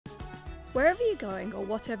Wherever you're going or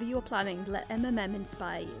whatever you're planning, let MMM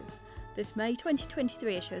inspire you. This May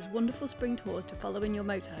 2023 shows wonderful spring tours to follow in your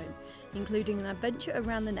motorhome, including an adventure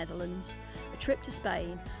around the Netherlands, a trip to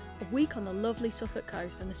Spain, a week on the lovely Suffolk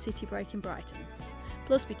coast and a city break in Brighton.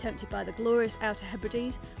 Plus be tempted by the glorious Outer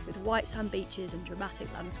Hebrides with white sand beaches and dramatic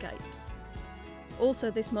landscapes. Also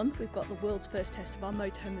this month we've got the world's first test of our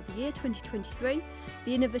motorhome of the year 2023,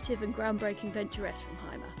 the innovative and groundbreaking Venture S from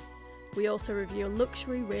Hymer. We also review a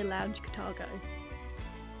luxury rear lounge Cargo.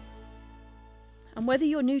 And whether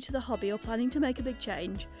you're new to the hobby or planning to make a big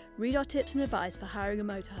change, read our tips and advice for hiring a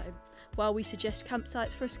motorhome, while we suggest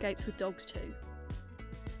campsites for escapes with dogs too.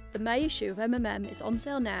 The May issue of MMM is on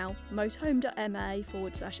sale now,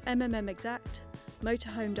 motorhome.ma/MMMexact,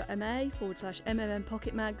 motorhome.ma/MMM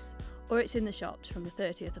Pocket Mags, or it's in the shops from the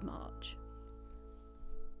 30th of March.